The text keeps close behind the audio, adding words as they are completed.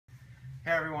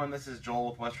Hey everyone, this is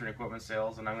Joel with Western Equipment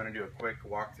Sales, and I'm going to do a quick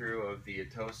walkthrough of the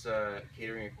Atosa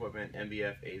catering equipment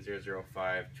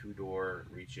MBF8005 two-door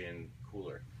reach-in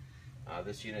cooler.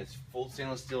 This unit is full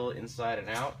stainless steel inside and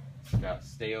out. It's got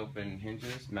stay-open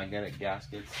hinges, magnetic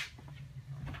gaskets.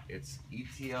 It's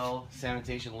ETL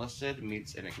sanitation listed,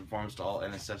 meets and it conforms to all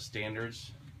NSF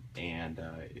standards, and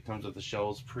it comes with the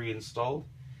shelves pre-installed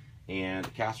and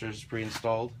the casters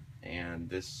pre-installed, and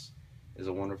this is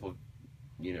a wonderful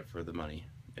unit for the money.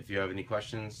 If you have any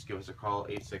questions, give us a call,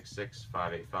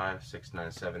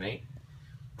 866-585-6978,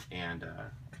 and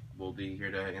we'll be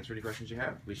here to answer any questions you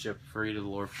have. We ship free to the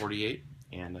lower 48,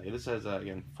 and this has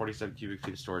again 47 cubic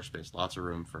feet of storage space, lots of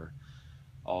room for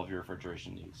all of your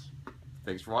refrigeration needs.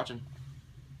 Thanks for watching.